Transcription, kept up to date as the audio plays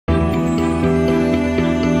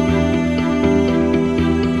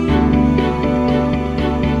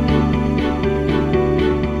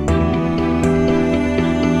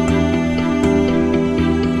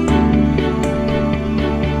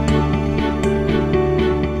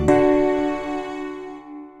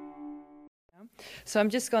So I'm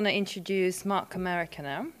just going to introduce Mark Amerika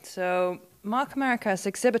now. So Mark Amerika has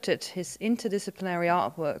exhibited his interdisciplinary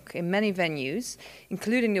artwork in many venues,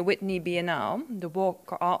 including the Whitney Biennale, the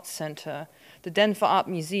Walker Arts Centre, the Denver Art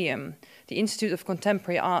Museum, the Institute of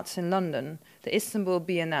Contemporary Arts in London, the Istanbul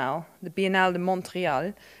Biennale, the Biennale de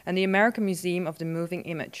Montréal, and the American Museum of the Moving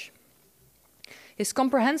Image. His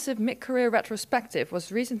comprehensive mid-career retrospective was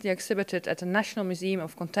recently exhibited at the National Museum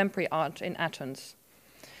of Contemporary Art in Athens.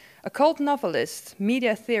 A cult novelist,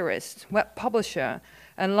 media theorist, web publisher,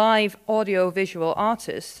 and live audio-visual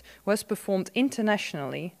artist who has performed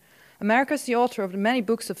internationally, Amerika is the author of many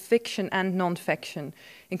books of fiction and non-fiction,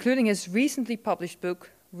 including his recently published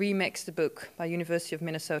book, Remix the Book, by University of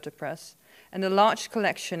Minnesota Press, and a large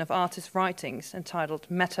collection of artist writings entitled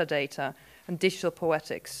Metadata and Digital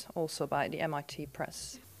Poetics, also by the MIT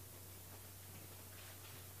Press.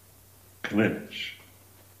 Glitch.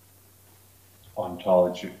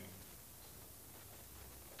 Ontology.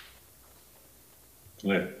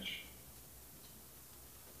 Glitch.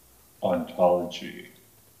 Ontology.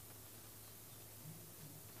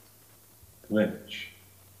 Glitch.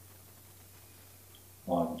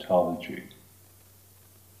 Ontology.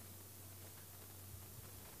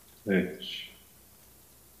 Glitch.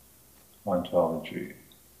 Ontology.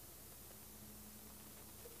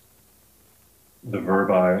 The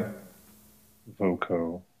verbi,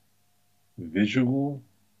 voco, visual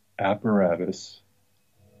apparatus,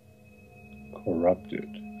 corrupted,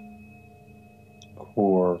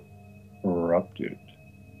 corrupted.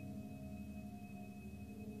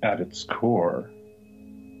 At its core,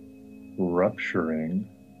 rupturing,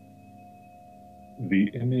 the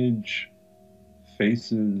image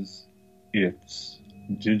faces its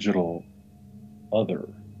digital other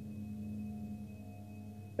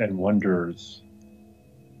and wonders,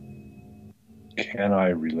 can I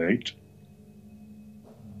relate?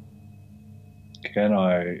 Can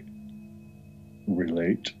I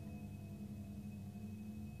relate?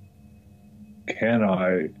 Can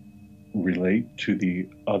I relate to the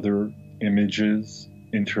other images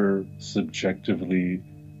intersubjectively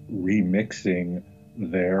remixing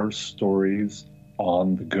their stories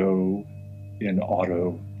on the go in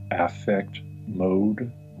auto-affect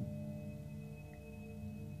mode?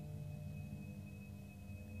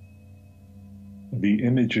 The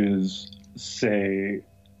images say,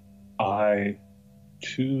 I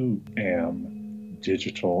too am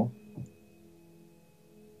digital.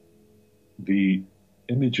 The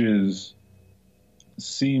images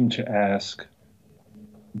seem to ask,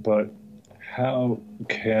 but how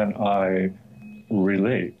can I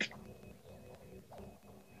relate?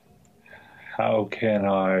 How can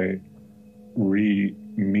I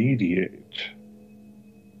remediate?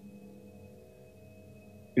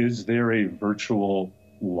 Is there a virtual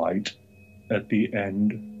light at the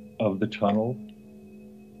end of the tunnel?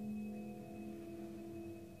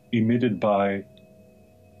 Emitted by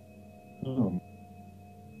whom?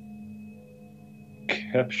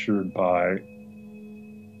 Captured by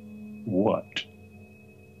what?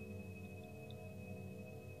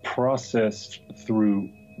 Processed through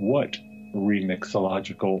what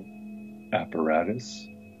remixological apparatus?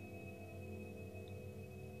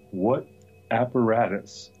 What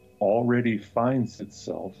apparatus already finds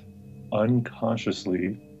itself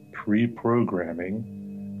unconsciously pre-programming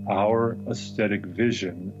our aesthetic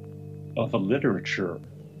vision of a literature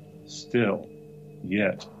still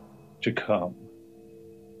yet to come?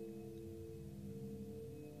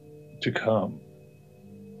 To come,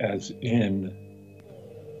 as in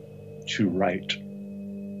to write.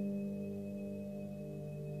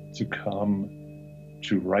 To come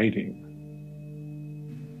to writing.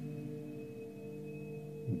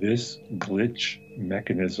 This glitch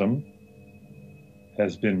mechanism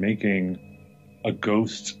has been making a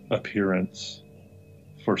ghost appearance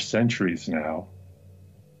for centuries now.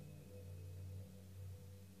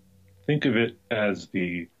 Think of it as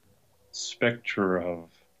the specter of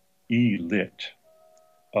e-lit,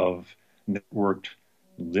 of networked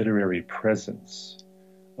literary presence,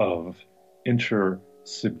 of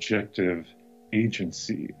intersubjective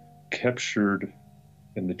agency captured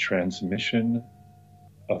in the transmission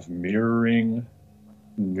of mirroring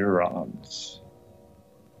neurons.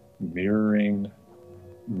 Mirroring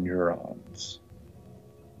neurons.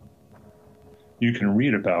 You can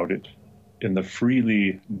read about it in the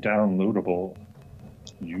freely downloadable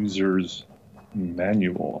user's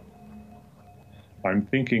manual. I'm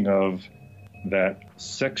thinking of that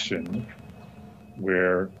section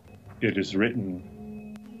where it is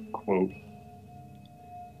written, quote,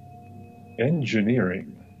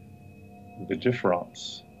 engineering the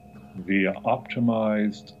difference via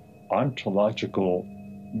optimized ontological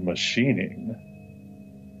machining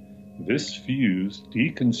This fused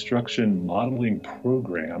deconstruction modeling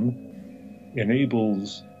program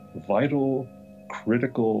enables vital,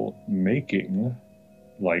 critical making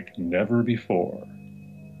like never before.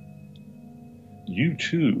 You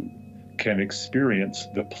too can experience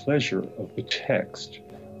the pleasure of the text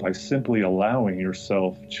by simply allowing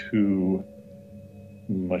yourself to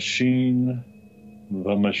machine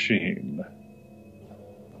the machine.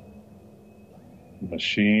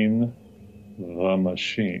 Machine the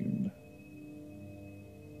machine.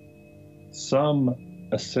 Some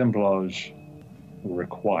assemblage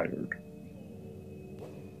required.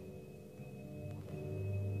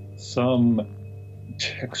 Some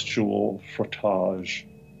textual frottage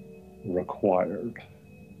required.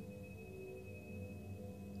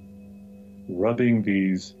 Rubbing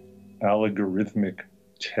these algorithmic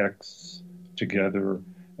texts together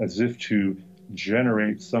as if to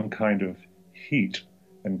generate some kind of heat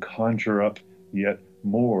and conjure up yet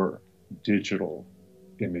more digital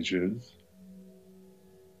images.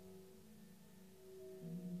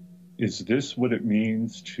 Is this what it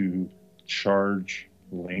means to charge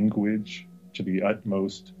language to the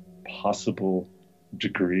utmost possible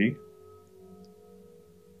degree?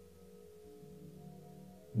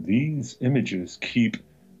 These images keep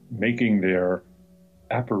making their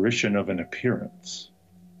apparition of an appearance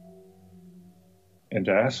and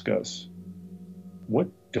ask us, what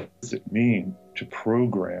does it mean to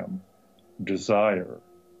program desire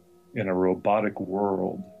in a robotic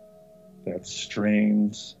world that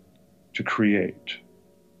strains to create?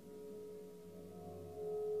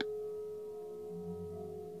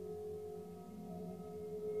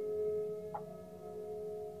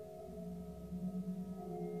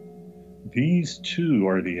 These too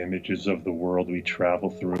are the images of the world we travel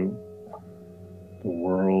through, the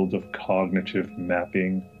world of cognitive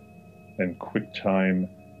mapping and QuickTime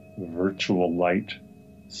virtual light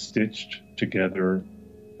stitched together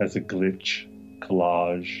as a glitch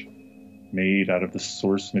collage made out of the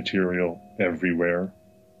source material everywhere.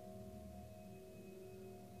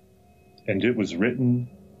 And it was written,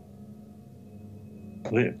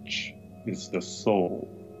 glitch is the soul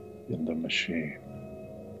in the machine.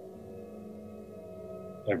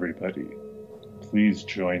 Everybody, please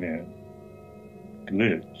join in.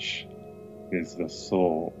 Glitch is the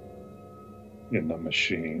soul in the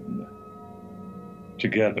machine.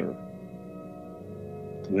 Together,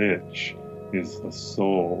 glitch is the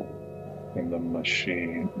soul in the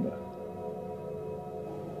machine.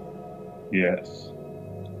 Yes,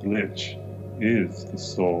 glitch is the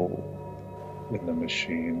soul in the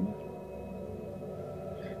machine.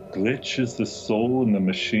 Glitch is the soul in the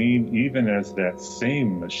machine, even as that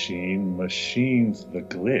same machine machines the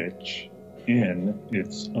glitch in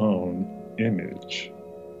its own image.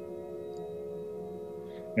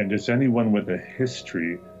 And as anyone with a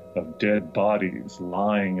history of dead bodies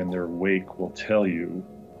lying in their wake will tell you,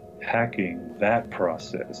 hacking that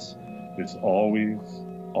process is always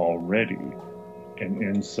already an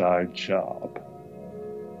inside job.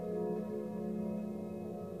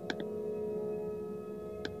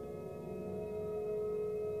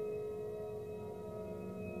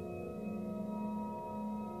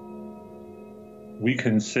 We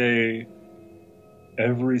can say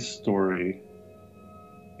every story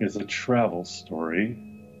is a travel story,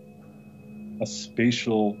 a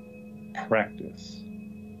spatial practice.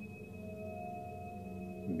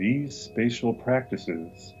 These spatial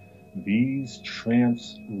practices, these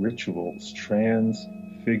trance rituals,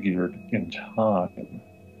 transfigured in time,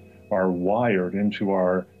 are wired into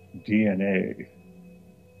our DNA.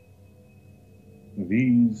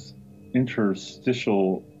 These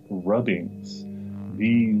interstitial rubbings,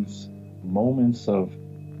 these moments of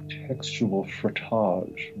textual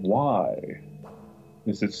frottage, why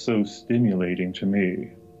is it so stimulating to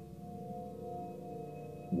me?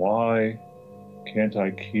 Why can't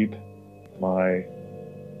I keep my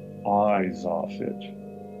eyes off it?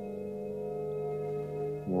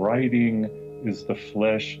 Writing is the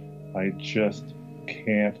flesh I just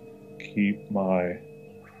can't keep my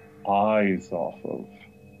eyes off of.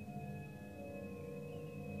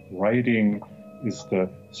 Writing is the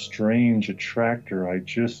strange attractor I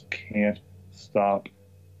just can't stop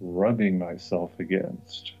rubbing myself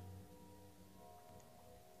against.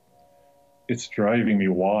 It's driving me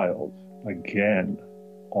wild, again,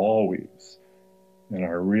 always, and I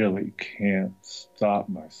really can't stop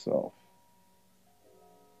myself.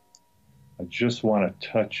 I just want to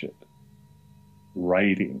touch it,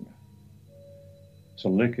 writing, to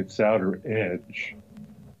lick its outer edge,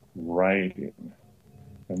 writing,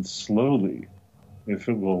 and slowly, if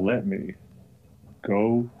it will let me,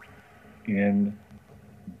 go in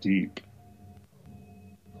deep.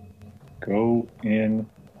 Go in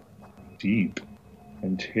deep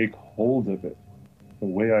and take hold of it the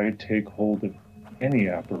way I take hold of any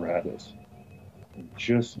apparatus, and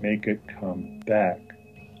just make it come back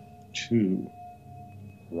to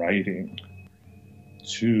writing,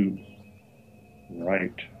 to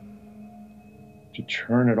write, to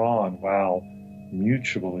turn it on while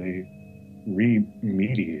mutually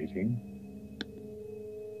remediating.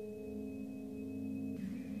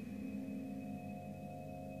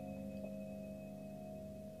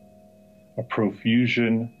 A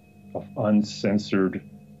profusion of uncensored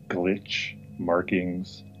glitch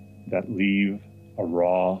markings that leave a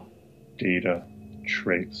raw data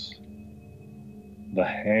trace. The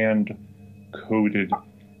hand-coded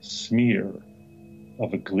smear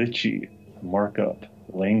of a glitchy markup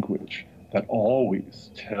language that always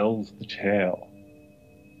tells the tale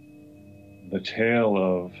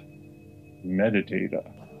of metadata,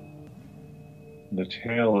 the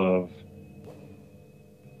tale of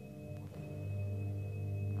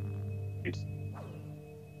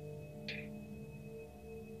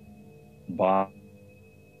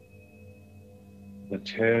the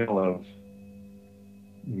tale of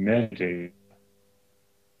metadata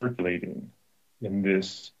circulating in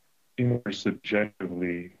this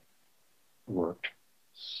intersubjectively worked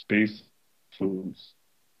space foods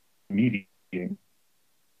mediating.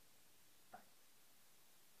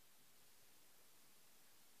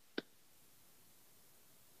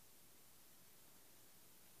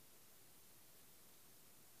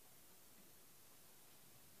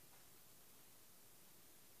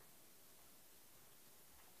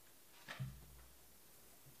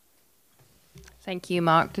 Thank you,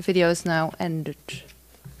 Mark. The video is now ended.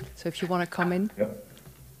 So if you want to come in. Yep.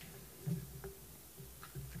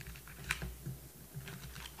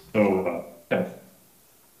 So, yes.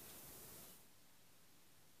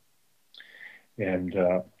 And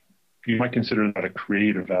you might consider that a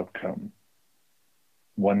creative outcome,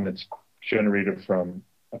 one that's generated from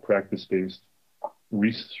a practice-based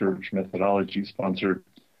research methodology sponsored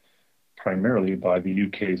primarily by the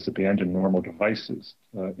UK's Abandoned Normal Devices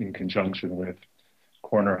in conjunction with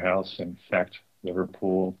Corner House and FACT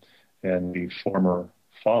Liverpool and the former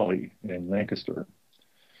Folly in Lancaster,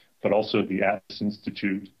 but also the Atlas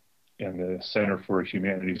Institute and the Center for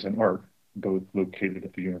Humanities and Art, both located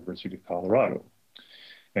at the University of Colorado.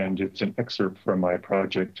 And it's an excerpt from my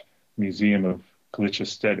project, Museum of Glitch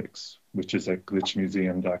Aesthetics, which is at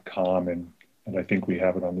glitchmuseum.com, and I think we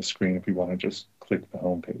have it on the screen if you want to just click the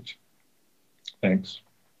homepage. Thanks.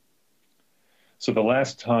 So the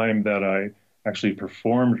last time that I actually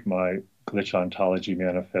performed my Glitch Ontology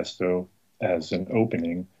manifesto as an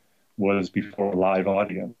opening was before a live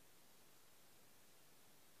audience.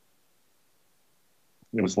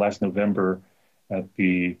 It was last November at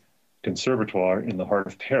the Conservatoire in the heart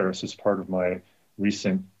of Paris as part of my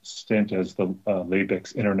recent stint as the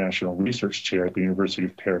LABEX International Research Chair at the University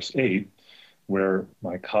of Paris 8, where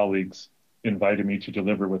my colleagues invited me to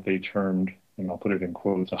deliver what they termed, and I'll put it in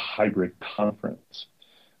quotes, a hybrid conference,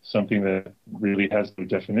 something that really has no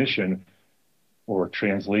definition or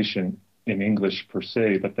translation in English per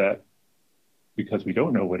se, but that, because we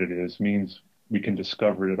don't know what it is, means we can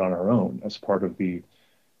discover it on our own as part of the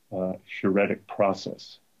heuretic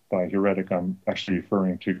process. By heuretic, I'm actually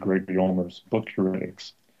referring to Gregory Ulmer's book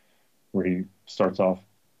Heuretics, where he starts off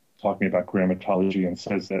talking about grammatology and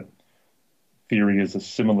says that theory is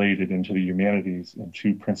assimilated into the humanities in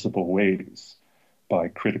two principal ways, by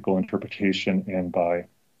critical interpretation and by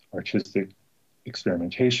artistic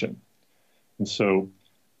experimentation. And so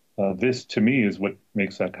this, to me, is what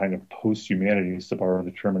makes that kind of post-humanities, to borrow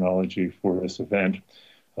the terminology for this event,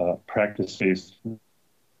 practice-based.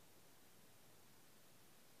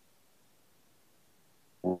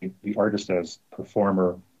 The artist as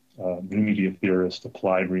performer, new media theorist,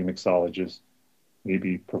 applied remixologist,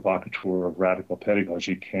 maybe provocateur of radical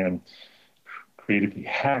pedagogy can creatively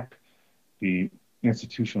hack the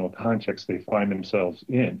institutional context they find themselves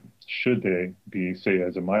in, should they be, say,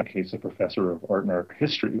 as in my case, a professor of art and art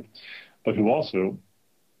history, but who also,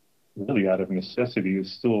 really out of necessity,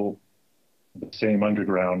 is still the same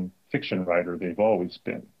underground fiction writer they've always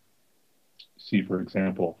been. See, for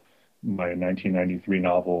example, my 1993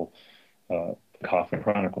 novel, Coffin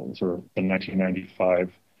Chronicles, or the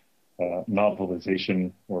 1995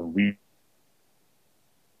 novelization or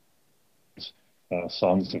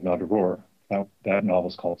Songs of Nadaror. That novel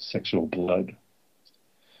is called Sexual Blood.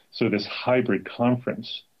 So this hybrid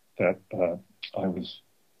conference that I was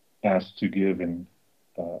asked to give in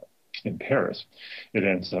Paris, it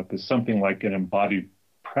ends up as something like an embodied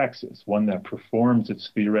praxis, one that performs its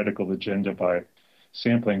theoretical agenda by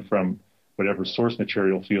sampling from whatever source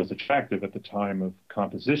material feels attractive at the time of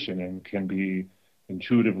composition and can be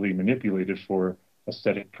intuitively manipulated for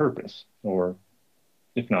aesthetic purpose, or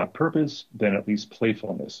if not purpose, then at least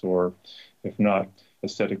playfulness, or if not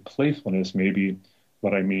aesthetic playfulness, maybe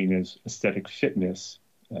what I mean is aesthetic fitness,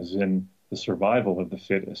 as in the survival of the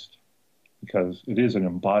fittest, because it is an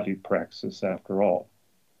embodied praxis after all.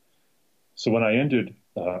 So when I ended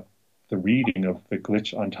the reading of the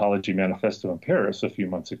Glitch Ontology Manifesto in Paris a few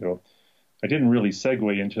months ago, I didn't really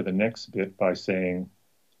segue into the next bit by saying,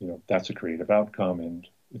 that's a creative outcome and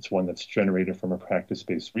it's one that's generated from a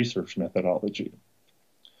practice-based research methodology,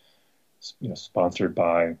 sponsored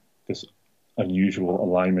by this unusual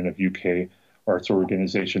alignment of UK arts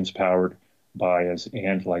organizations powered by, as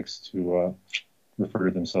Anne likes to refer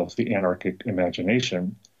to themselves, the anarchic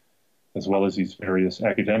imagination, as well as these various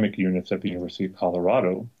academic units at the University of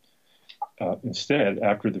Colorado. Instead,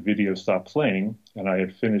 after the video stopped playing and I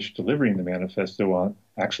had finished delivering the manifesto on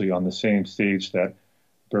the same stage that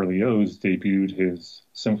Berlioz debuted his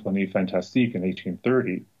Symphonie Fantastique in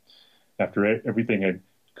 1830, after everything had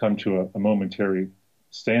come to a momentary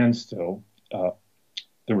standstill,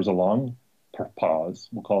 there was a long pause,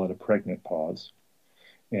 we'll call it a pregnant pause,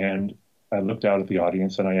 and I looked out at the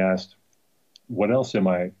audience and I asked, what else am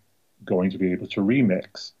I going to be able to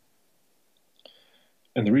remix?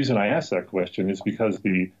 And the reason I asked that question is because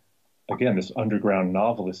this underground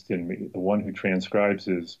novelist in me, the one who transcribes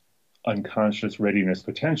his unconscious readiness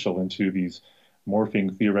potential into these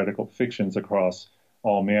morphing theoretical fictions across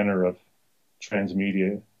all manner of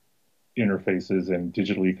transmedia interfaces and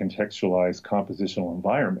digitally contextualized compositional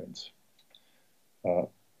environments,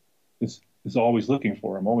 is always looking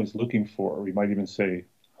for. I'm always looking for, we might even say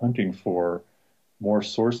hunting for, more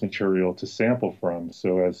source material to sample from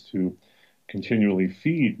so as to continually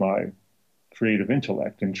feed my creative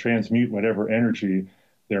intellect and transmute whatever energy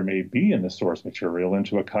there may be in the source material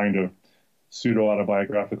into a kind of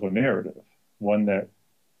pseudo-autobiographical narrative, one that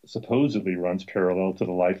supposedly runs parallel to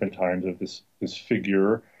the life and times of this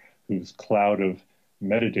figure whose cloud of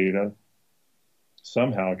metadata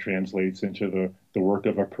somehow translates into the work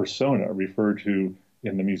of a persona referred to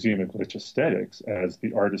in the Museum of Glitch Aesthetics as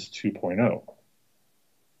the Artist 2.0.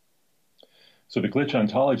 So the Glitch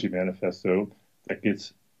Ontology Manifesto that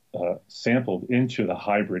gets sampled into the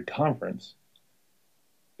hybrid conference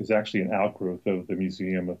is actually an outgrowth of the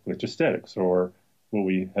Museum of Glitch Aesthetics, or what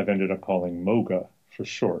we have ended up calling MOGA for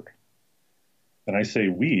short. And I say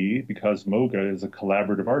we because MOGA is a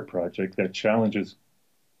collaborative art project that challenges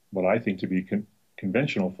what I think to be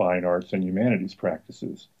conventional fine arts and humanities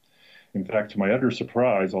practices. In fact, to my utter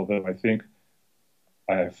surprise, although I think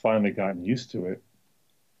I have finally gotten used to it,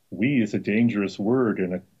 we is a dangerous word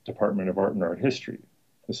in a Department of Art and Art History,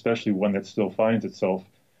 especially one that still finds itself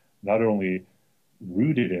not only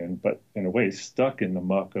rooted in, but in a way stuck in the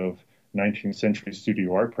muck of 19th century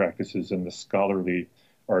studio art practices and the scholarly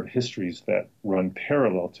art histories that run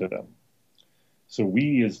parallel to them. So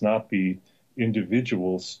we is not the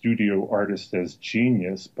individual studio artist as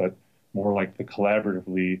genius, but more like the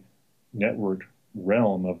collaboratively networked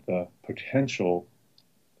realm of the potential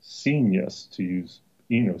scenius, to use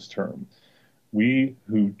Eno's term. We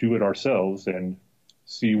who do it ourselves and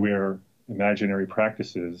see where imaginary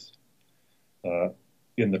practices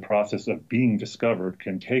in the process of being discovered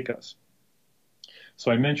can take us.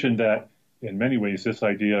 So I mentioned that in many ways this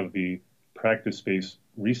idea of the practice-based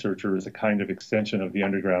researcher is a kind of extension of the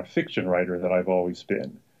underground fiction writer that I've always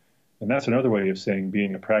been. And that's another way of saying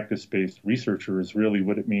being a practice-based researcher is really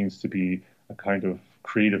what it means to be a kind of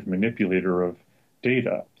creative manipulator of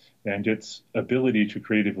data, and its ability to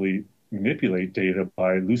creatively manipulate data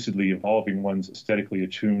by lucidly evolving one's aesthetically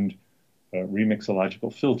attuned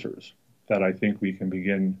remixological filters that I think we can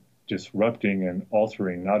begin disrupting and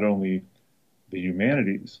altering not only the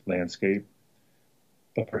humanities landscape,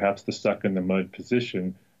 but perhaps the stuck-in-the-mud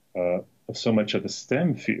position of so much of the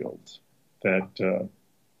STEM fields that,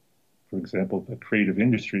 for example, the creative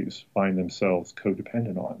industries find themselves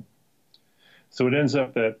codependent on. So it ends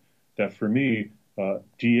up that for me,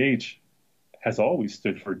 DH has always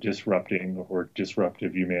stood for disrupting or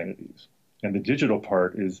disruptive humanities. And the digital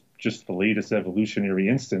part is just the latest evolutionary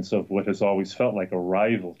instance of what has always felt like a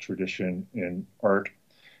rival tradition in art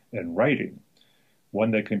and writing,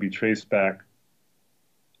 one that can be traced back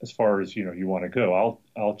as far as you want to go.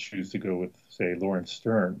 I'll choose to go with, say, Lawrence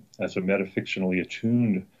Stern as a metafictionally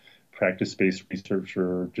attuned practice-based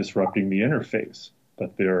researcher disrupting the interface.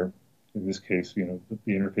 But there, in this case, the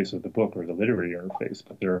interface of the book or the literary interface,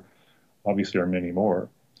 but there obviously are many more.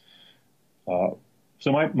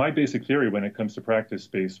 So my basic theory when it comes to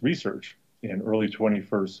practice-based research in early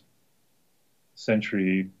 21st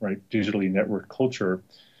century, right, digitally networked culture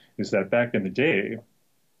is that back in the day,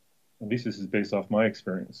 at least this is based off my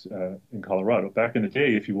experience in Colorado. Back in the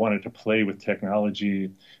day, if you wanted to play with technology,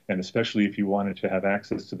 and especially if you wanted to have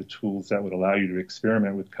access to the tools that would allow you to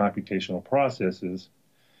experiment with computational processes,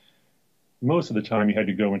 most of the time you had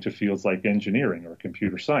to go into fields like engineering or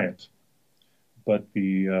computer science. But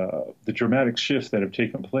the dramatic shifts that have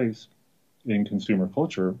taken place in consumer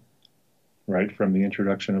culture, right, from the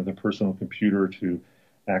introduction of the personal computer to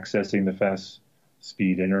accessing the fast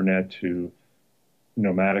speed internet to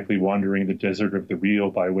nomadically wandering the desert of the real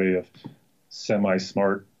by way of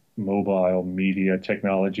semi-smart mobile media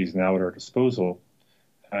technologies now at our disposal,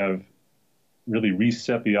 have really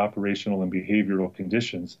reset the operational and behavioral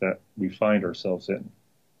conditions that we find ourselves in.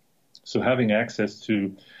 So having access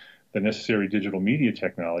to the necessary digital media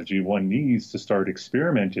technology, one needs to start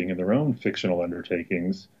experimenting in their own fictional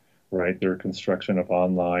undertakings, right? Their construction of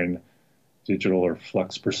online digital or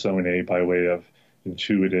flux personae by way of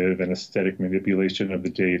intuitive and aesthetic manipulation of the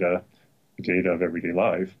data of everyday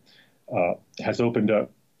life, has opened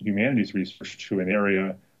up humanities research to an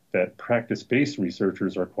area that practice-based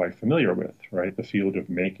researchers are quite familiar with, right? The field of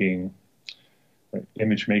making, right?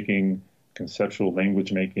 Image making, conceptual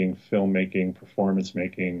language making, film making, performance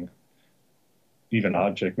making, even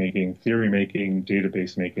object making, theory making,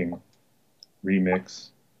 database making, remix,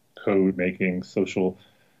 code making, social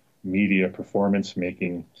media performance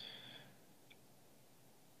making.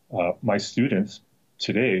 My students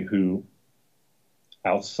today who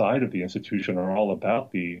outside of the institution are all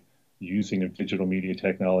about the using of digital media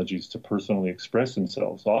technologies to personally express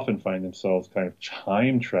themselves often find themselves kind of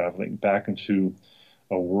time traveling back into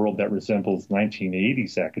a world that resembles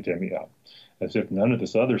 1980s academia, as if none of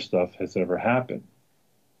this other stuff has ever happened.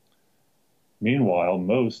 Meanwhile,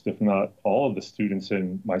 most, if not all of the students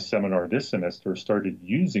in my seminar this semester started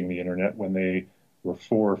using the internet when they were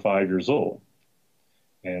 4 or 5 years old.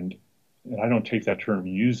 And I don't take that term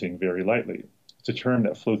using very lightly. It's a term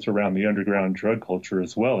that floats around the underground drug culture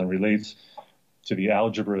as well and relates to the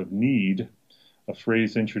algebra of need, a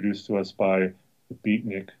phrase introduced to us by the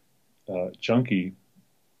beatnik junkie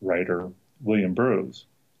writer William Burroughs.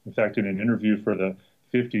 In fact, in an interview for the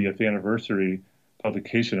 50th anniversary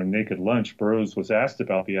publication of Naked Lunch, Burroughs was asked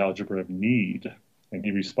about the algebra of need, and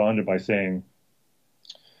he responded by saying,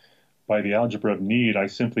 "By the algebra of need, I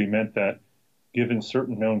simply meant that given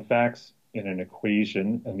certain known facts in an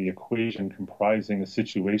equation, and the equation comprising a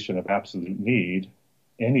situation of absolute need,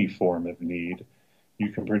 any form of need, you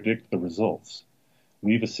can predict the results.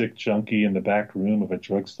 Leave a sick junkie in the back room of a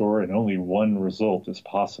drugstore, and only one result is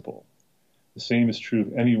possible. The same is true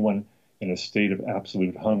of anyone in a state of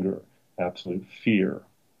absolute hunger, absolute fear.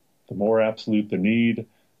 The more absolute the need,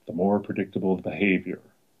 the more predictable the behavior."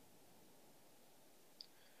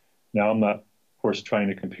 Now, I'm not, of course, trying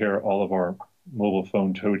to compare all of our mobile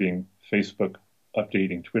phone toting, Facebook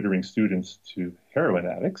updating, Twittering students to heroin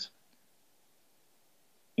addicts.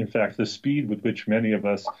 In fact, the speed with which many of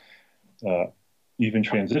us, even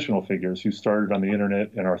transitional figures who started on the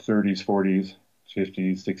internet in our 30s, 40s,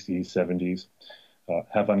 50s, 60s, 70s,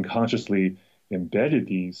 have unconsciously embedded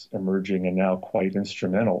these emerging and now quite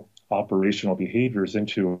instrumental operational behaviors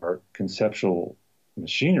into our conceptual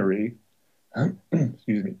machinery,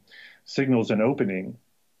 excuse me, signals an opening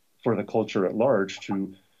for the culture at large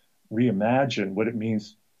to reimagine what it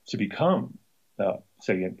means to become,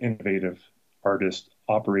 say, an innovative artist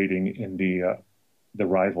operating in the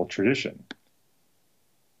rival tradition.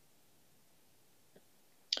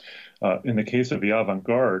 In the case of the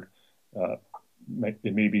avant-garde,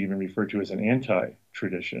 it may be even referred to as an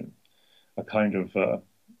anti-tradition, a kind of a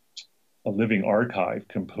living archive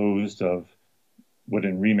composed of what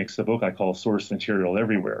in Remix the book I call source material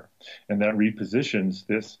everywhere. And that repositions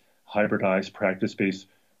this hybridized practice-based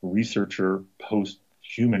researcher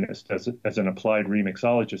post-humanist as an applied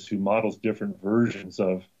remixologist who models different versions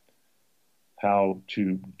of how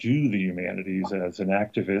to do the humanities as an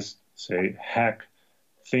activist, say, hack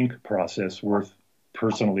think process worth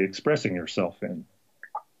personally expressing yourself in.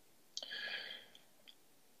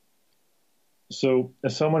 So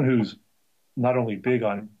as someone who's not only big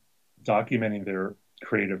on documenting their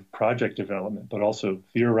creative project development, but also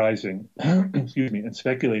theorizing, excuse me, and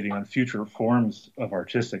speculating on future forms of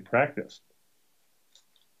artistic practice,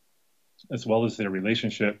 as well as their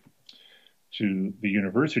relationship to the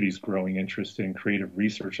university's growing interest in creative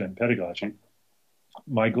research and pedagogy,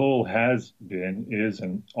 my goal has been, is,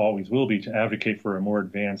 and always will be to advocate for a more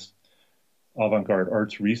advanced avant-garde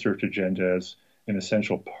arts research agenda as an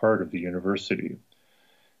essential part of the university.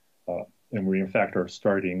 And we, in fact, are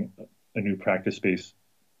starting a new practice-based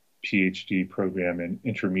PhD program in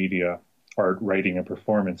intermedia art, writing, and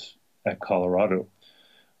performance at Colorado.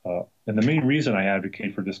 And the main reason I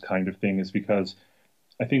advocate for this kind of thing is because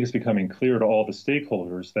I think it's becoming clear to all the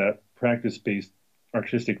stakeholders that practice-based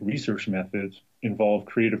artistic research methods involve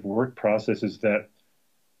creative work processes that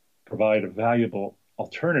provide a valuable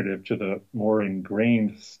alternative to the more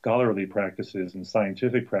ingrained scholarly practices and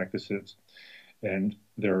scientific practices. And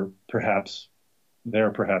there are perhaps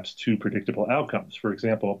two predictable outcomes. For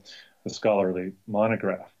example, the scholarly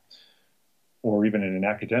monograph, or even in an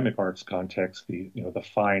academic arts context, the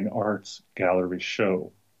fine arts gallery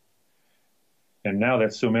show. And now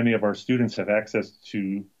that so many of our students have access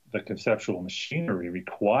to the conceptual machinery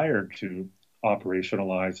required to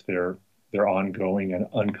operationalize their ongoing and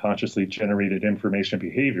unconsciously generated information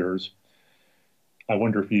behaviors, I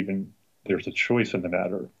wonder if even there's a choice in the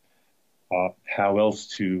matter. How else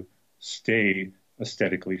to stay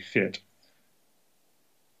aesthetically fit?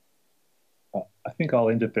 I think I'll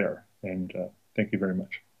end it there, and thank you very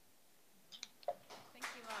much. Thank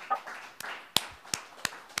you, Mark.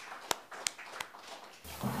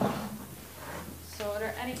 So are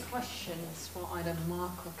there any questions for either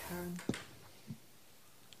Mark or Karen?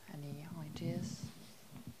 Any ideas,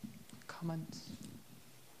 comments?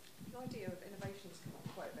 The idea of innovation has come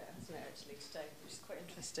up quite a bit, hasn't it, actually, today, which is quite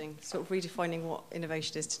interesting. Sort of redefining what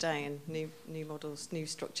innovation is today and new models, new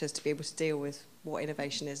structures to be able to deal with what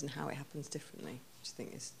innovation is and how it happens differently, which I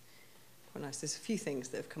think is quite nice. There's a few things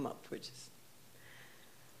that have come up, which is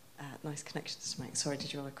nice connections to make. Sorry,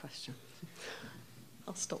 did you have a question?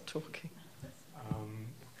 I'll stop talking.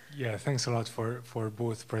 Yeah, thanks a lot for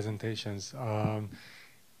both presentations.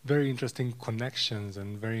 Very interesting connections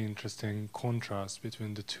and very interesting contrast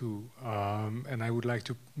between the two. And I would like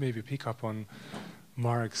to maybe pick up on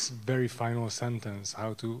Mark's very final sentence,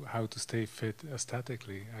 how to stay fit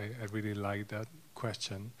aesthetically. I really like that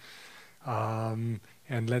question. And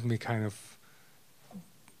let me kind of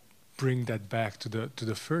bring that back to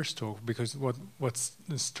the first talk, because what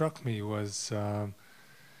struck me was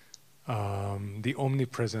the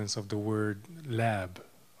omnipresence of the word lab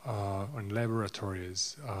and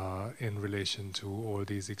laboratories in relation to all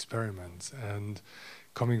these experiments. And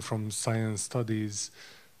coming from science studies,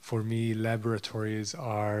 for me, laboratories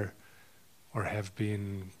are or have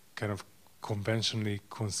been kind of conventionally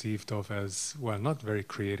conceived of as, well, not very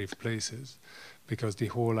creative places, because the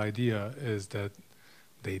whole idea is that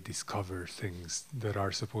they discover things that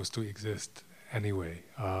are supposed to exist anyway.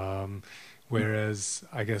 Whereas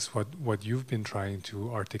I guess what you've been trying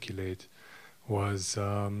to articulate was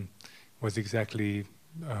exactly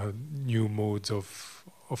new modes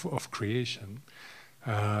of creation.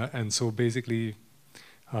 And so basically,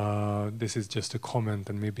 this is just a comment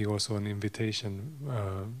and maybe also an invitation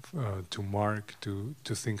to Mark to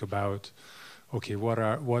think about, okay, what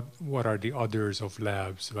are the others of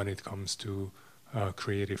labs when it comes to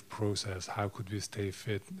creative process? How could we stay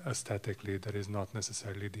fit aesthetically that is not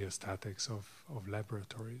necessarily the aesthetics of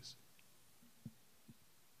laboratories?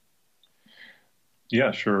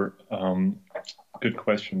 Yeah, sure. Good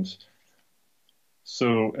questions.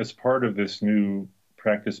 So as part of this new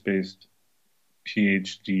practice-based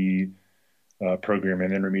PhD program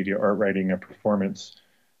in intermediate art writing and performance,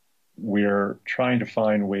 we're trying to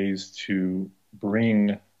find ways to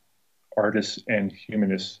bring artists and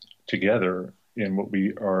humanists together in what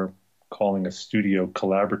we are calling a studio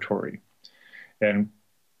collaboratory. And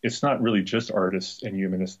it's not really just artists and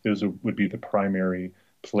humanists. Those would be the primary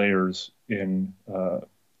players in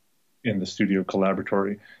the studio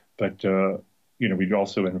collaboratory. But, we'd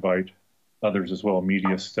also invite others as well,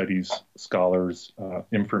 media studies scholars,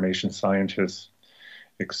 information scientists,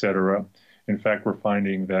 etc. In fact, we're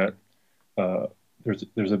finding that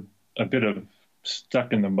there's a bit of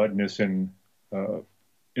stuck in the mudness in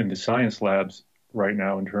the science labs right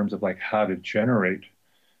now in terms of like how to generate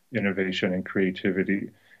innovation and creativity.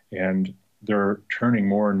 And they're turning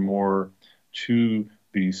more and more to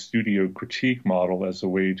the studio critique model as a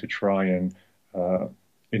way to try and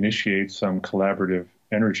initiate some collaborative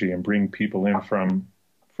energy and bring people in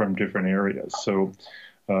from different areas. So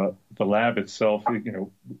the lab itself,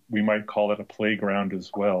 we might call it a playground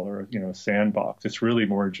as well, or a sandbox. It's really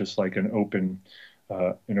more just like an open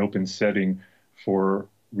setting for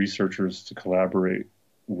researchers to collaborate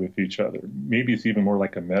with each other. Maybe it's even more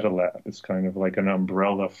like a meta lab. It's kind of like an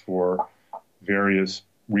umbrella for various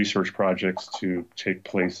research projects to take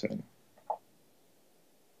place in.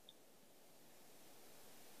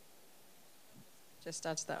 Just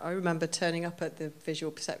add to that, I remember turning up at the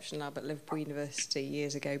Visual Perception Lab at Liverpool University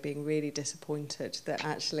years ago, being really disappointed that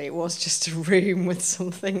actually it was just a room with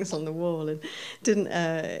some things on the wall, and didn't,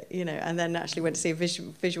 and then actually went to see a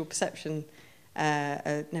visual perception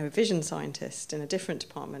a vision scientist in a different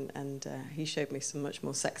department, and he showed me some much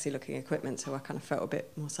more sexy looking equipment, so I kind of felt a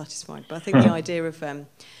bit more satisfied. But I think the idea of a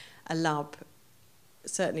lab,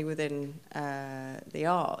 certainly within the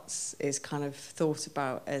arts, is kind of thought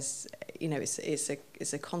about as, you know, it's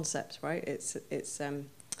a concept, right?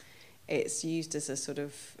 It's used as a sort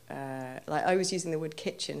of like, I was using the word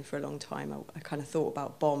kitchen for a long time. I kind of thought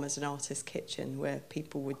about BOM as an artist's kitchen, where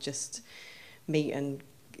people would just meet and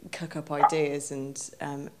cook up ideas and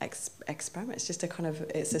experiment. It's just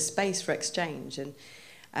it's a space for exchange.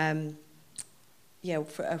 And yeah,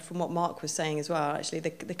 from what Mark was saying as well, actually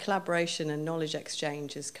the collaboration and knowledge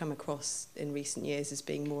exchange has come across in recent years as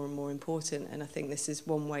being more and more important. And I think this is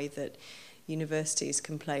one way that universities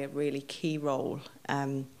can play a really key role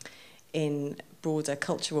in broader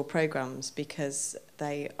cultural programs, because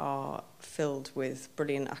they are filled with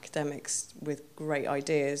brilliant academics with great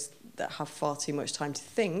ideas that have far too much time to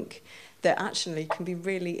think, that actually can be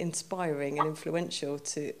really inspiring and influential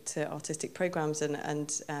to artistic programs and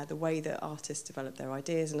the way that artists develop their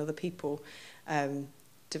ideas and other people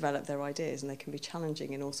develop their ideas, and they can be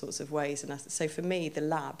challenging in all sorts of ways. And so for me, the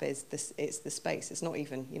lab is it's the space. It's not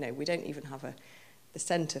even, you know, we don't even have the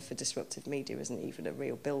Centre for Disruptive Media isn't even a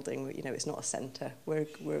real building. You know, it's not a centre. We're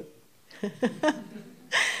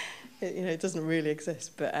you know, it doesn't really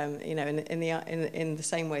exist. But you know, in the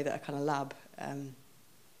same way that a kind of lab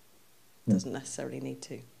doesn't necessarily need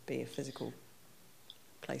to be a physical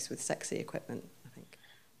place with sexy equipment, I think.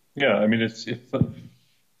 Yeah, I mean, it's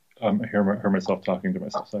I hear myself talking to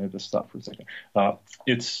myself, so I had to stop for a second.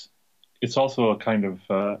 It's also a kind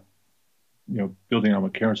of you know, building on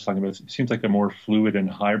what Karen's talking about, it seems like a more fluid and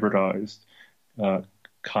hybridized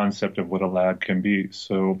concept of what a lab can be.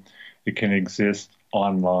 So it can exist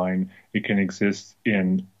online, it can exist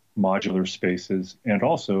in modular spaces, and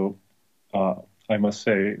also, I must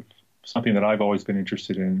say, something that I've always been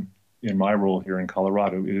interested in my role here in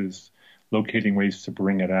Colorado is locating ways to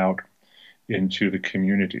bring it out into the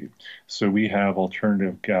community. So we have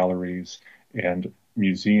alternative galleries and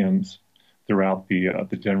museums throughout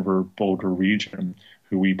the Denver Boulder region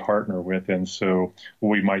who we partner with. And so what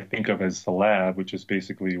we might think of as the lab, which is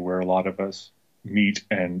basically where a lot of us meet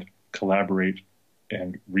and collaborate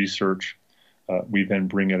and research, we then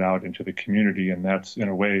bring it out into the community. And that's, in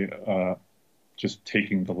a way, just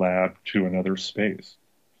taking the lab to another space.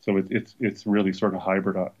 So it's really sort of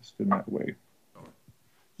hybridized in that way.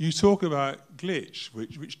 You talk about glitch,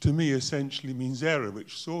 which to me essentially means error,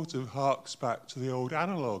 which sort of harks back to the old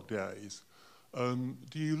analog days. Why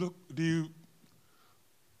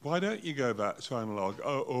don't you go back to analog?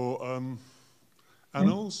 And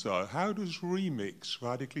also, how does remix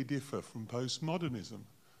radically differ from postmodernism?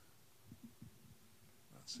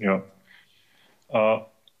 Yeah.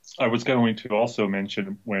 I was going to also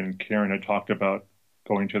mention, when Karen had talked about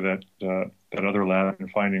going to that other lab and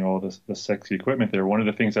finding all the sexy equipment there, one of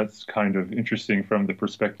the things that's kind of interesting from the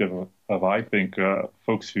perspective of I think,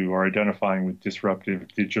 folks who are identifying with disruptive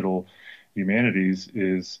digital humanities,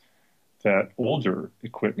 is that older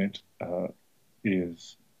equipment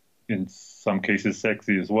is in some cases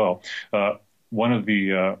sexy as well. One of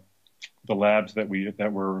the labs that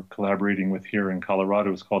we're collaborating with here in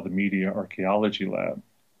Colorado is called the Media Archaeology Lab,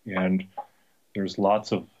 and there's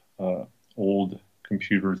lots of old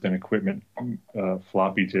computers and equipment,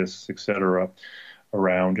 floppy disks, etc.,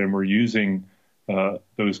 around, and we're using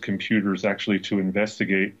those computers actually to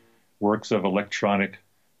investigate works of electronic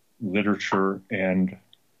literature and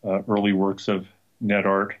early works of net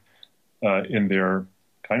art in their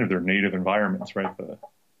native environments, right?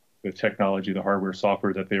 The technology, the hardware,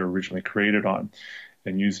 software that they were originally created on,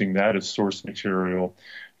 and using that as source material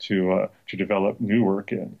to develop new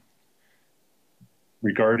work in.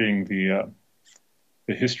 Regarding the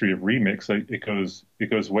history of remix, it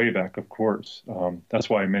goes way back, of course. That's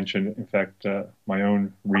why I mentioned, in fact, my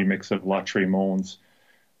own remix of La Trémonde's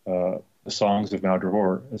The Songs of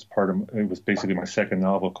Maldoror as part of, it was basically my second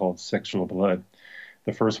novel called Sexual Blood.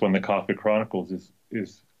 The first one, The Kafka Chronicles,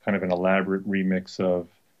 is kind of an elaborate remix of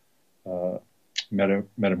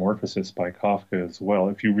Metamorphosis by Kafka as well.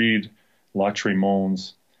 If you read La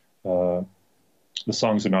Trémonde's The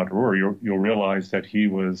Songs of Maldoror, you'll realize that he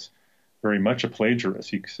was very much a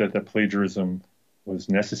plagiarist. He said that plagiarism was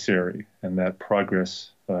necessary and that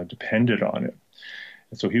progress depended on it.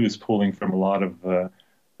 And so he was pulling from a lot of the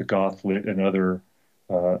Goth Lit and other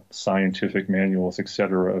scientific manuals,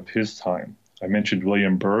 etc., of his time. I mentioned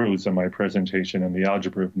William Burroughs in my presentation and the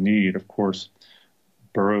Algebra of Need. Of course,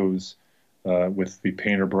 Burroughs, with the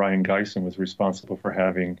painter Brian Geisen, was responsible for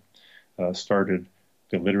having started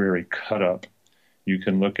the literary cut-up. You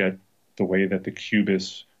can look at the way that the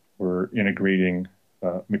Cubists We're integrating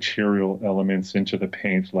material elements into the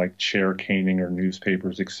paint, like chair caning or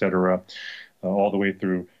newspapers, etc., all the way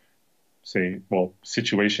through, say, well,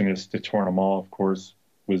 Situationist to Tournemont, of course,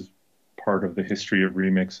 was part of the history of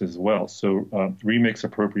remix as well. So remix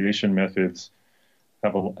appropriation methods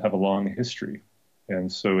have a long history.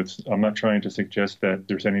 And so I'm not trying to suggest that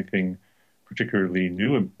there's anything particularly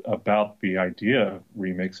new about the idea of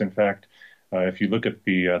remix. In fact, if you look at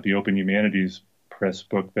the Open Humanities Press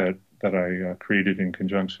book that I created in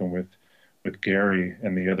conjunction with Gary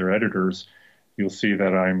and the other editors, you'll see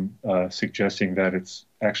that I'm suggesting that it's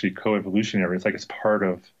actually co-evolutionary. It's like it's part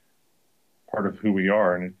of who we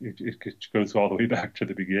are, and it goes all the way back to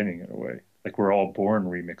the beginning in a way. Like we're all born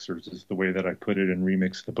remixers is the way that I put it in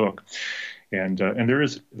Remix the book. And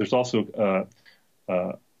there's also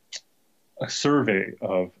a survey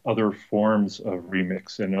of other forms of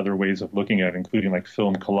remix and other ways of looking at it, including like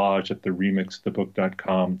film collage at the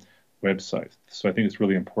remixthebook.com website. So I think it's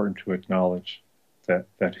really important to acknowledge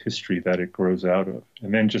that history that it grows out of,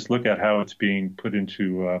 and then just look at how it's being put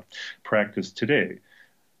into practice today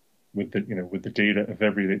with the data of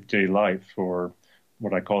everyday life, or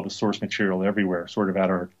what I call the source material everywhere, sort of at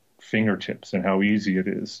our fingertips, and how easy it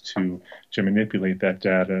is to manipulate that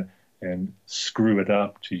data and screw it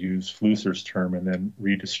up, to use Flusser's term, and then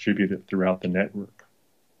redistribute it throughout the network.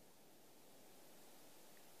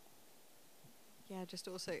 Yeah, just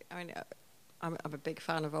also, I mean, I'm a big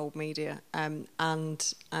fan of old media,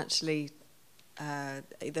 and actually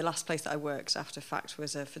the last place that I worked after FACT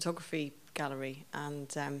was a photography gallery,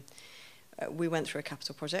 and we went through a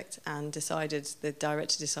capital project and the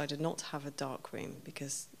director decided not to have a dark room,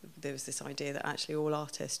 because there was this idea that actually all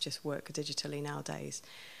artists just work digitally nowadays.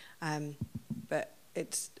 But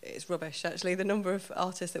it's rubbish, actually. The number of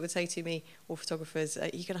artists that would say to me, or photographers, you're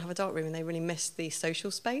going to have a dark room, and they really miss the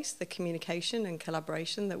social space, the communication and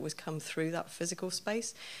collaboration that was come through that physical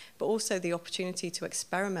space, but also the opportunity to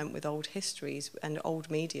experiment with old histories and old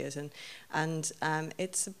medias, and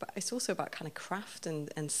it's also about kind of craft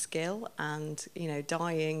and skill, and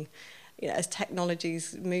dying. As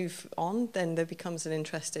technologies move on, then there becomes an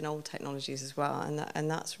interest in old technologies as well, and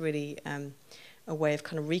that's really a way of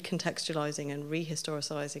kind of recontextualizing and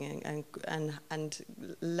rehistoricizing and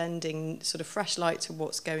lending sort of fresh light to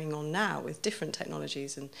what's going on now with different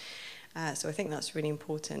technologies. And so I think that's really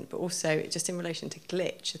important. But also, just in relation to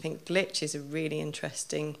glitch, I think glitch is a really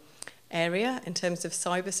interesting area in terms of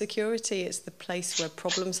cybersecurity. It's the place where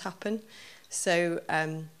problems happen. So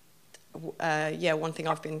one thing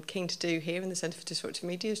I've been keen to do here in the Centre for Disruptive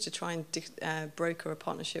Media is to try and broker a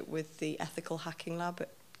partnership with the Ethical Hacking Lab at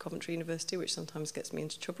Coventry University, which sometimes gets me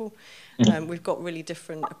into trouble. We've got really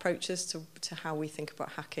different approaches to how we think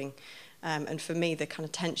about hacking, and for me the kind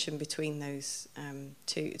of tension between those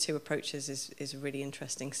two approaches is a really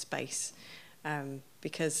interesting space,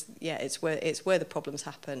 because it's where the problems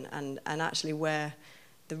happen, and actually where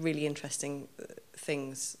the really interesting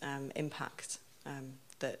things impact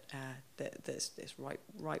that's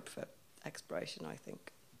ripe for exploration, I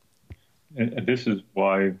think. And this is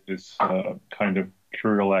why this kind of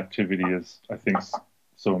curial activity is, I think,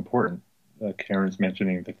 so important. Karen's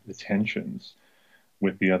mentioning the tensions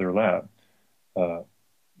with the other lab.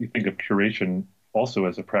 You think of curation also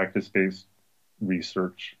as a practice-based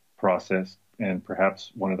research process, and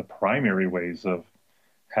perhaps one of the primary ways of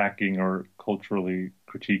hacking or culturally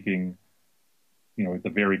critiquing, the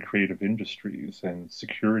very creative industries and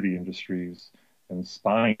security industries and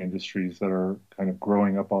spying industries that are kind of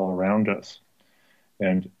growing up all around us,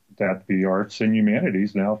 and that the arts and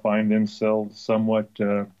humanities now find themselves somewhat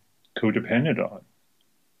codependent on.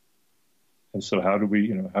 And so how do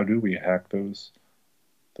we hack those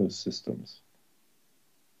systems?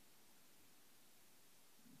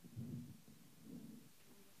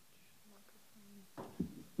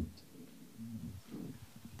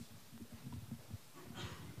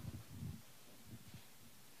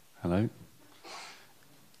 Hello.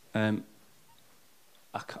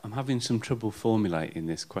 I'm having some trouble formulating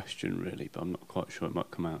this question, really, but I'm not quite sure. It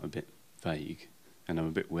might come out a bit vague, and I'm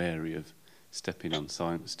a bit wary of stepping on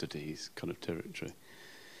science studies kind of territory.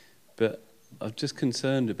 But I'm just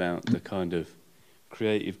concerned about the kind of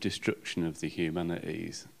creative destruction of the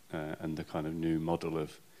humanities and the kind of new model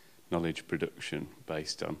of knowledge production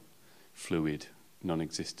based on fluid,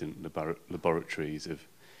 non-existent laboratories of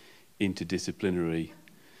interdisciplinary,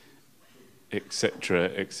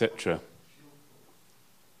 etc., etc.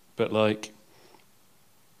 But, like,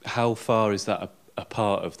 how far is that a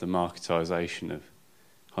part of the marketisation of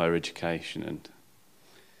higher education, and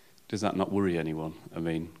does that not worry anyone? I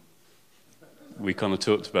mean, we kind of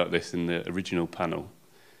talked about this in the original panel,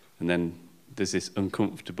 and then there's this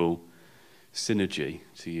uncomfortable synergy,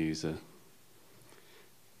 to use a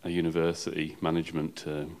university management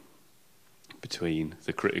term, between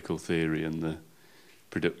the critical theory and the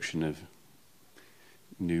production of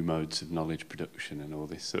new modes of knowledge production and all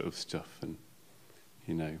this sort of stuff. And,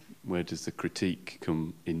 you know, where does the critique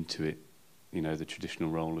come into it? You know, the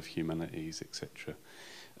traditional role of humanities, etc.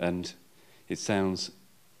 And it sounds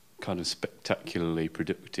kind of spectacularly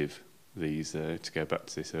productive, these, to go back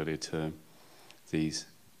to this earlier term, these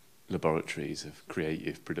laboratories of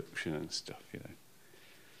creative production and stuff, you know.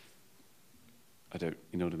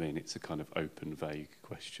 You know what I mean? It's a kind of open, vague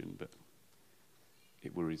question, but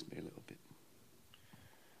it worries me a little bit.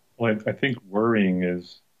 Well, I think worrying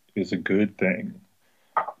is a good thing.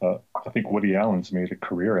 I think Woody Allen's made a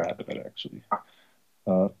career out of it, actually.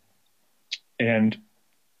 And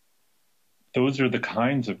those are the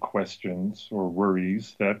kinds of questions or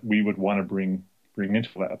worries that we would want to bring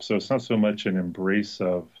into lab. So it's not so much an embrace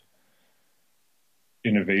of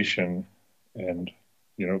innovation and,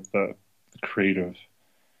 you know, the creative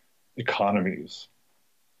economies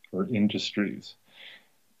or industries.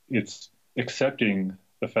 It's accepting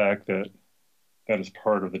the fact that that is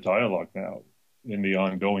part of the dialogue now in the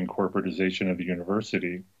ongoing corporatization of the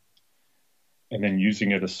university, and then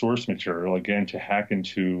using it as source material, again, to hack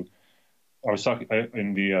into. I was talking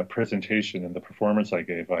in the presentation and the performance I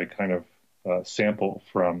gave, I kind of sample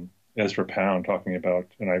from Ezra Pound talking about,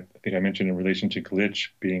 and I think I mentioned in relation to glitch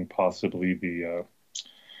being possibly the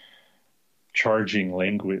charging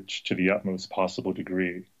language to the utmost possible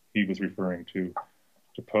degree. He was referring to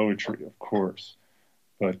poetry, of course.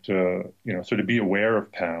 But, you know, so to be aware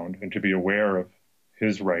of Pound and to be aware of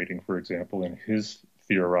his writing, for example, and his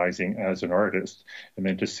theorizing as an artist, and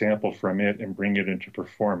then to sample from it and bring it into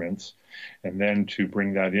performance, and then to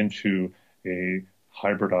bring that into a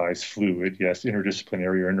hybridized, fluid, yes,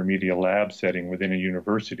 interdisciplinary or intermediate lab setting within a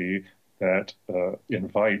university that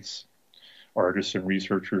invites artists and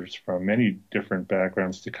researchers from many different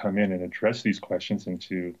backgrounds to come in and address these questions and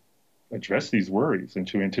to address these worries and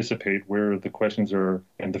to anticipate where the questions are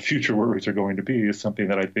and the future worries are going to be is something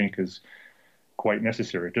that I think is quite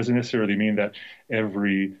necessary. It doesn't necessarily mean that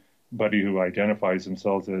everybody who identifies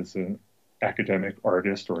themselves as an academic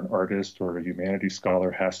artist or a humanities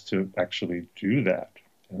scholar has to actually do that,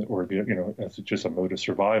 or be, you know, as just a mode of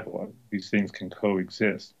survival. These things can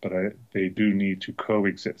coexist, but they do need to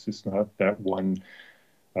coexist. It's not that one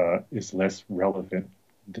is less relevant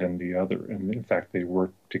than the other, and in fact, they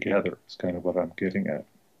work together. It's kind of what I'm getting at.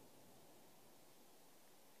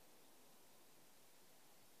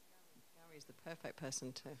 Gary's the perfect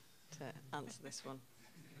person to answer this one.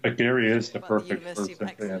 But Gary is the perfect person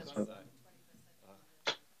to answer.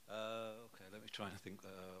 Okay, let me try and think.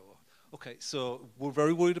 Okay, so we're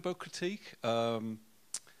very worried about critique.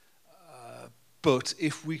 But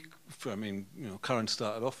if we, I mean, you know, Karen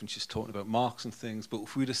started off and she's talking about Marx and things, but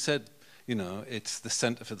if we'd have said, you know, it's the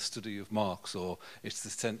Centre for the Study of Marx, or it's the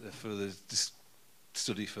Centre for the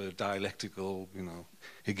Study for Dialectical, you know,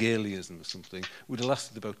 Hegelianism or something, we'd have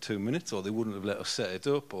lasted about 2 minutes, or they wouldn't have let us set it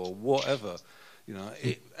up, or whatever. You know,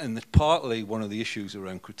 and partly one of the issues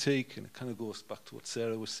around critique, and it kind of goes back to what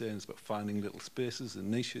Sarah was saying, is about finding little spaces and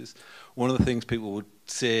niches. One of the things people would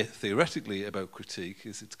say theoretically about critique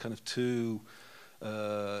is it's kind of too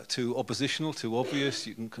oppositional, too obvious.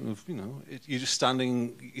 You can kind of, you know, you're just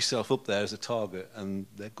standing yourself up there as a target, and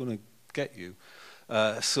they're going to get you.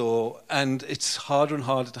 And it's harder and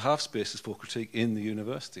harder to have spaces for critique in the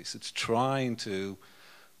universities. It's trying to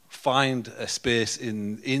find a space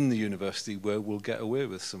in the university where we'll get away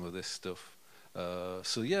with some of this stuff.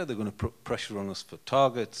 So yeah, they're going to put pressure on us for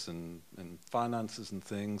targets and finances and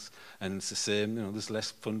things, and it's the same, you know, there's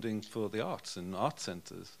less funding for the arts and art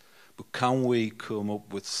centres. But can we come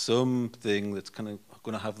up with something that's kind of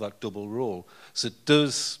going to have that double role? So it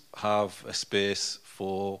does have a space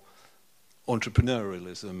for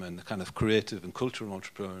entrepreneurialism and the kind of creative and cultural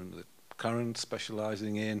entrepreneurialism that Karen's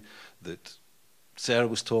specialising in, that Sarah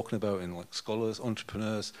was talking about in like scholars,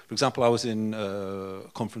 entrepreneurs. For example, I was in a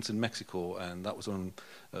conference in Mexico, and that was on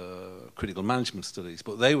critical management studies.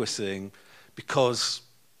 But they were saying because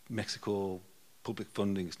Mexico public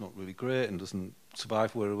funding is not really great and doesn't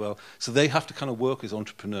survive very well, so they have to kind of work as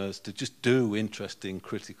entrepreneurs to just do interesting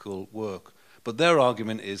critical work. But their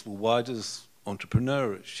argument is, well, why does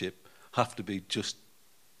entrepreneurship have to be just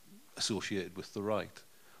associated with the right?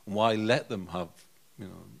 And why let them have, you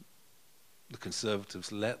know, the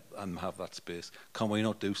Conservatives let them have that space? Can we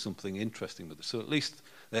not do something interesting with it? So at least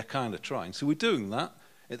they're kind of trying. So we're doing that.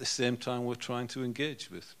 At the same time, we're trying to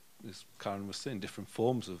engage with as Karen was saying, different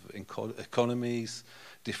forms of economies,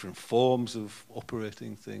 different forms of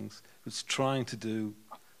operating things. It's trying to do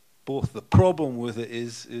both. The problem with it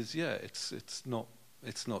is yeah, it's not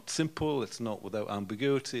simple. It's not without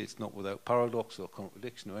ambiguity. It's not without paradox or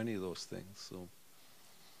contradiction or any of those things. So,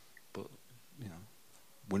 but you know,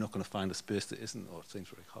 we're not going to find a space that isn't, or it seems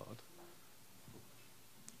very hard.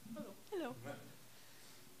 Hello.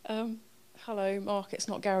 Hello, Mark. It's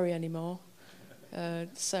not Gary anymore.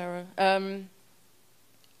 Sarah.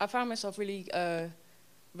 I found myself really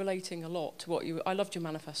relating a lot to what you. I loved your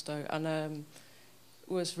manifesto, and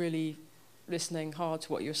was really listening hard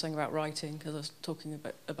to what you were saying about writing, because I was talking a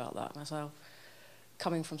bit about that myself,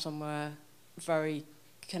 coming from somewhere very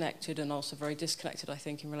connected and also very disconnected, I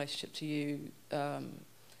think, in relationship to you,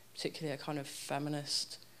 particularly a kind of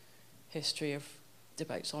feminist history of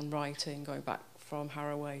debates on writing, going back from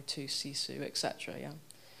Haraway to Sisu, etc., yeah,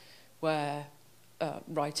 where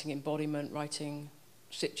writing embodiment, writing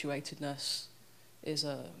situatedness is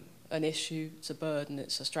an issue, it's a burden,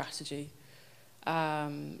 it's a strategy.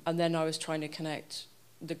 And then I was trying to connect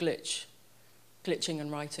the glitching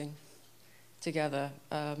and writing together,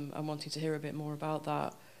 and wanting to hear a bit more about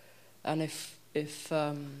that. And if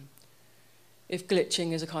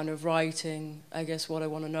glitching is a kind of writing, I guess what I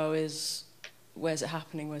want to know is, where's it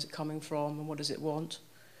happening, where's it coming from, and what does it want?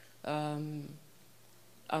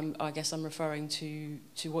 I guess I'm referring to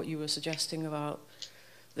what you were suggesting about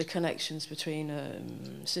the connections between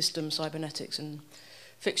system, cybernetics, and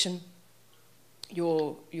fiction.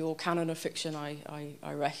 Your canon of fiction,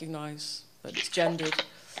 I recognise, but it's gendered.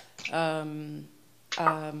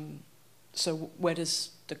 So where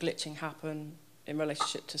does the glitching happen in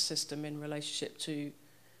relationship to system, in relationship to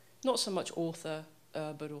not so much author,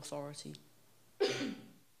 but authority?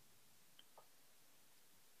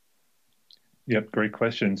 Yep, great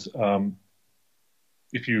questions.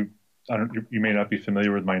 If you may not be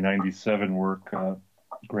familiar with my '97 work,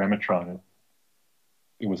 Grammatron.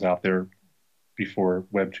 It was out there before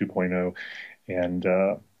Web 2.0, and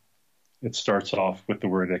it starts off with the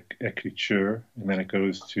word écriture, and then it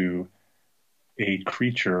goes to a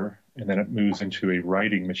creature, and then it moves into a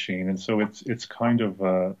writing machine. And so it's kind of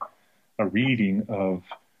a reading of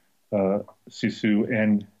Sisu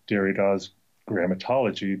and Derrida's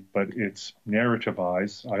grammatology, but it's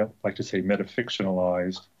narrativized, I like to say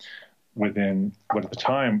metafictionalized, within what at the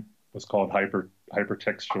time was called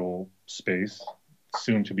hypertextual space,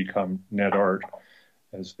 soon to become net art,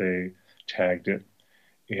 as they tagged it.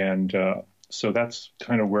 And so that's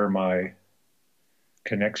kind of where my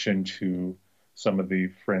connection to some of the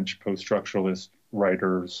French post-structuralist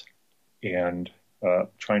writers and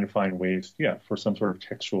trying to find ways, for some sort of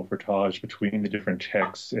textual frottage between the different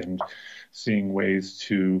texts and seeing ways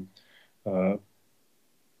to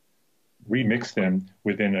remix them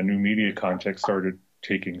within a new media context started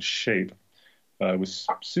taking shape. It was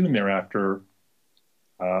soon thereafter,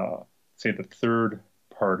 say the third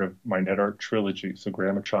part of my net art trilogy. So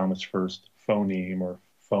Grammatron was first, Phoneme or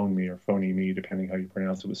Phone Me or Phoneme, depending how you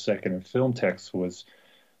pronounce it, was second, and Film Text was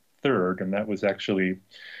third, and that was actually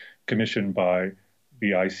commissioned by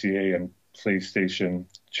the ICA and PlayStation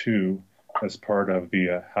 2 as part of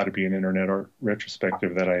the How to Be an Internet Art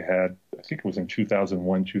retrospective that I had, I think it was in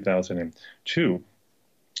 2001, 2002.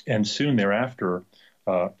 And soon thereafter,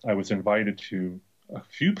 I was invited to a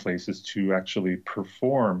few places to actually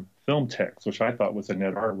perform film text, which I thought was a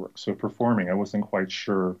net artwork. So performing, I wasn't quite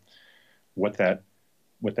sure what that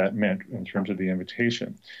meant in terms of the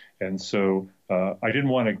invitation. And so I didn't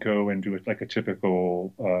want to go and do it like a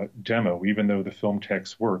typical demo, even though the film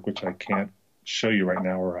text work, which I can't show you right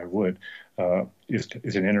now, or I would, is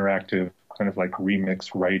an interactive kind of like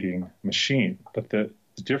remix writing machine. But the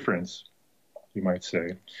difference, you might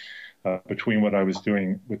say, between what I was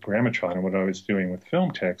doing with Grammatron and what I was doing with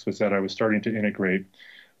film text was that I was starting to integrate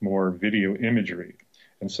more video imagery.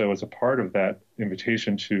 And so as a part of that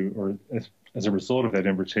invitation to, or as a result of that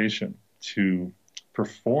invitation to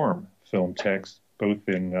perform film text, both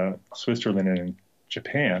in Switzerland and in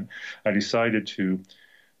Japan, I decided to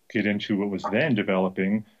get into what was then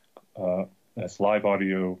developing as live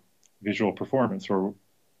audio visual performance, or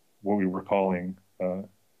what we were calling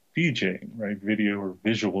VJing, right? Video or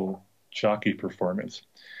visual jockey performance.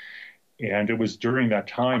 And it was during that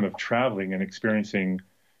time of traveling and experiencing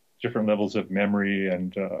different levels of memory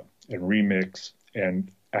and remix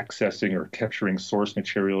and accessing or capturing source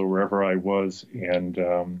material wherever I was and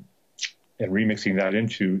remixing that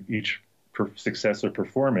into each successive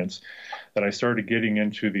performance that I started getting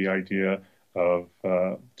into the idea of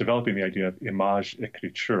developing the idea of image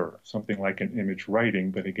écriture, something like an image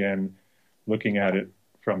writing, but again, looking at it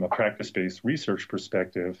from a practice-based research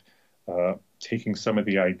perspective, taking some of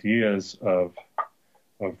the ideas of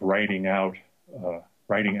writing out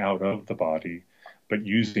of the body, but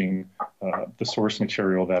using the source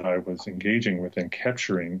material that I was engaging with and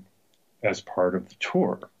capturing as part of the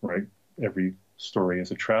tour, right? Every story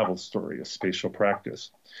is a travel story, a spatial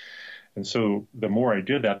practice. And so the more I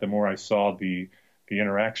did that, the more I saw the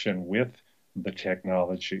interaction with the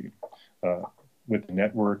technology, with the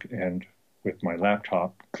network and with my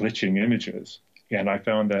laptop glitching images. And I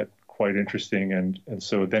found that quite interesting. And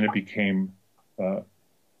so then it became an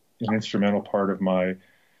instrumental part of my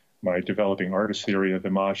developing artist theory of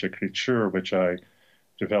image écriture, which I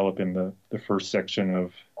develop in the first section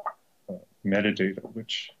of Metadata,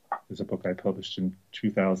 which is a book I published in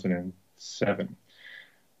 2007.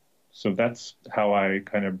 So that's how I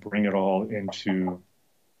kind of bring it all into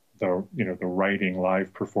the writing,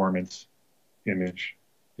 live performance, image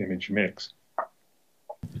mix.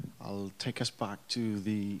 I'll take us back to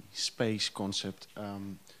the space concept.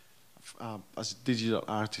 As a digital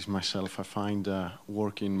artist myself, I find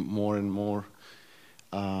working more and more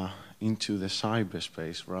into the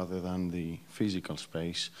cyberspace rather than the physical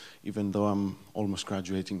space, even though I'm almost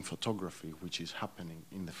graduating photography, which is happening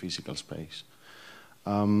in the physical space.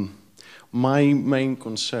 My main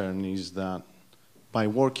concern is that by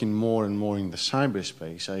working more and more in the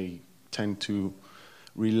cyberspace, I tend to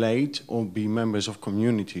relate or be members of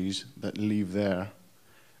communities that live there,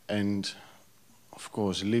 and of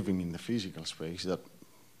course living in the physical space that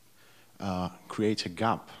creates a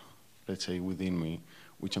gap, let's say, within me,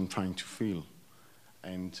 which I'm trying to fill.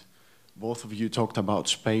 And both of you talked about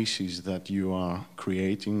spaces that you are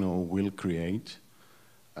creating or will create,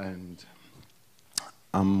 and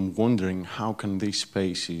I'm wondering how can these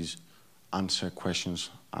spaces answer questions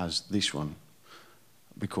as this one,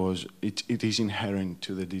 because it is inherent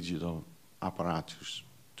to the digital apparatus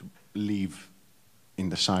to live in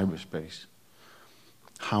the cyberspace.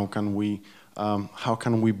 How can we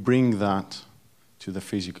bring that to the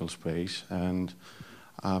physical space? And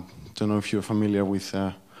I don't know if you're familiar with,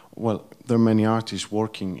 well, there are many artists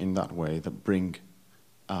working in that way that bring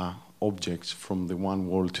objects from the one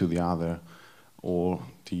world to the other, or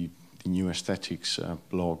the New Aesthetics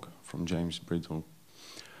blog from James Brittle.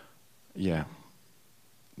 Yeah,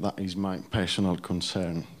 that is my personal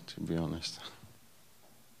concern, to be honest.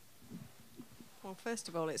 Well, first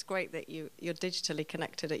of all, it's great that you're digitally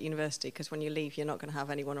connected at university, because when you leave, you're not going to have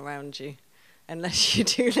anyone around you unless you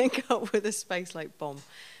do link up with a space like BOM.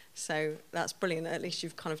 So that's brilliant. At least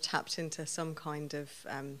you've kind of tapped into some kind of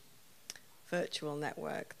virtual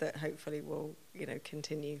network that hopefully will,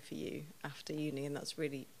 continue for you after uni, and that's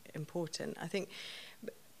really important. I think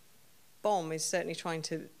BOM is certainly trying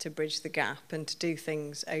to bridge the gap and to do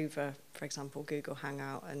things over, for example, Google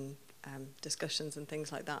Hangout and discussions and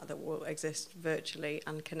things like that will exist virtually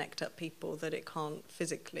and connect up people that it can't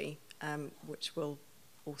physically, which will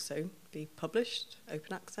also be published,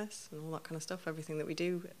 open access and all that kind of stuff. Everything that we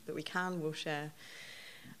do, that we can, we'll share.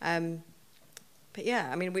 But yeah,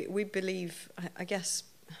 I mean, we believe, I guess,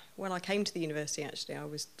 when I came to the university, actually, I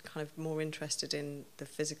was kind of more interested in the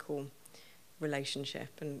physical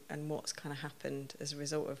relationship and what's kind of happened as a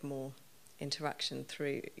result of more interaction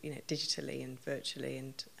through, digitally and virtually,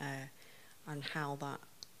 and how that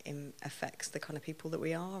affects the kind of people that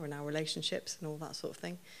we are and our relationships and all that sort of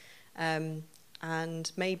thing.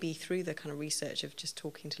 And maybe through the kind of research of just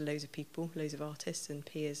talking to loads of people, loads of artists and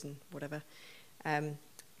peers and whatever,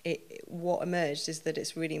 what emerged is that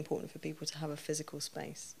it's really important for people to have a physical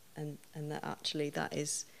space, and that actually that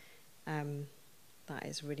is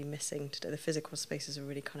really missing today. The physical spaces are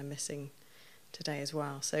really kind of missing today as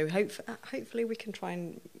well. So hopefully we can try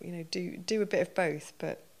and do a bit of both.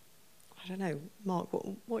 But I don't know, Mark.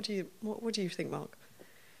 What do you think, Mark?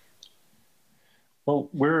 Well,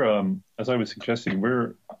 we're as I was suggesting,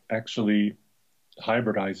 we're actually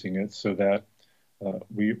hybridizing it so that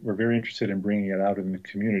we're very interested in bringing it out in the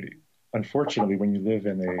community. Unfortunately, when you live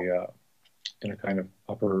in a kind of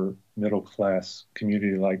upper middle class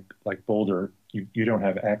community like Boulder, you don't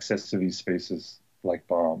have access to these spaces like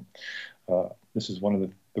BOM. This is one of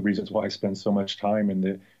the reasons why I spend so much time in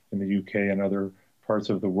the UK and other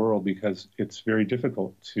parts of the world, because it's very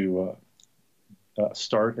difficult to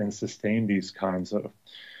start and sustain these kinds of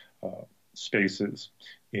spaces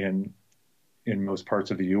in most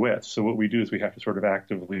parts of the US. So what we do is we have to sort of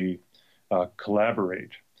actively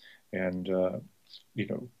collaborate and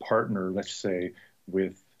partner, let's say,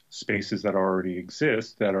 with spaces that already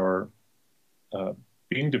exist that are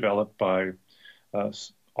being developed by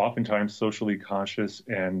oftentimes socially conscious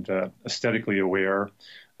and aesthetically aware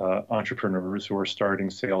entrepreneurs who are starting,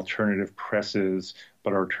 say, alternative presses,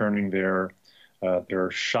 but are turning their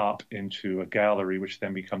shop into a gallery, which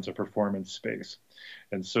then becomes a performance space.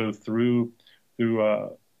 And so through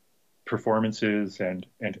performances and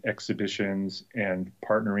exhibitions and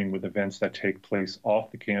partnering with events that take place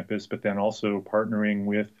off the campus, but then also partnering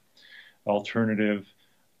with alternative,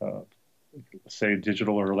 say,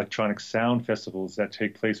 digital or electronic sound festivals that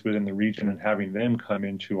take place within the region, and having them come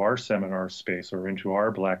into our seminar space or into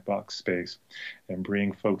our black box space and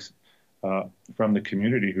bring folks from the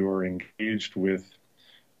community who are engaged with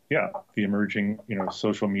the emerging,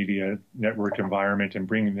 social media network environment, and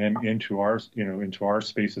bringing them into our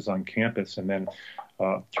spaces on campus, and then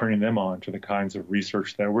turning them on to the kinds of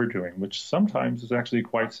research that we're doing, which sometimes is actually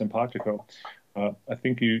quite simpatico. I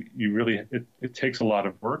think you really, it takes a lot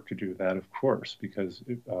of work to do that, of course, because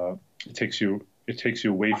it takes you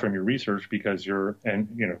away from your research, because you're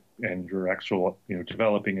actual,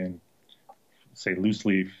 developing and, say,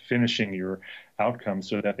 loosely finishing your outcomes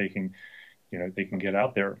so that they can get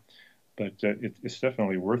out there. But it's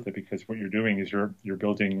definitely worth it, because what you're doing is you're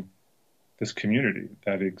building this community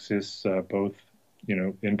that exists both,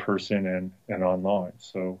 in person and online.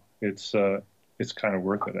 So it's kind of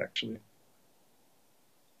worth it, actually.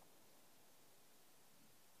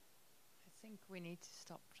 I think we need to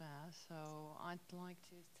stop there. So I'd like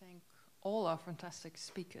to thank all our fantastic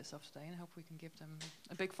speakers of today, and I hope we can give them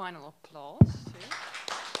a big final applause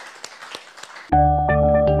too.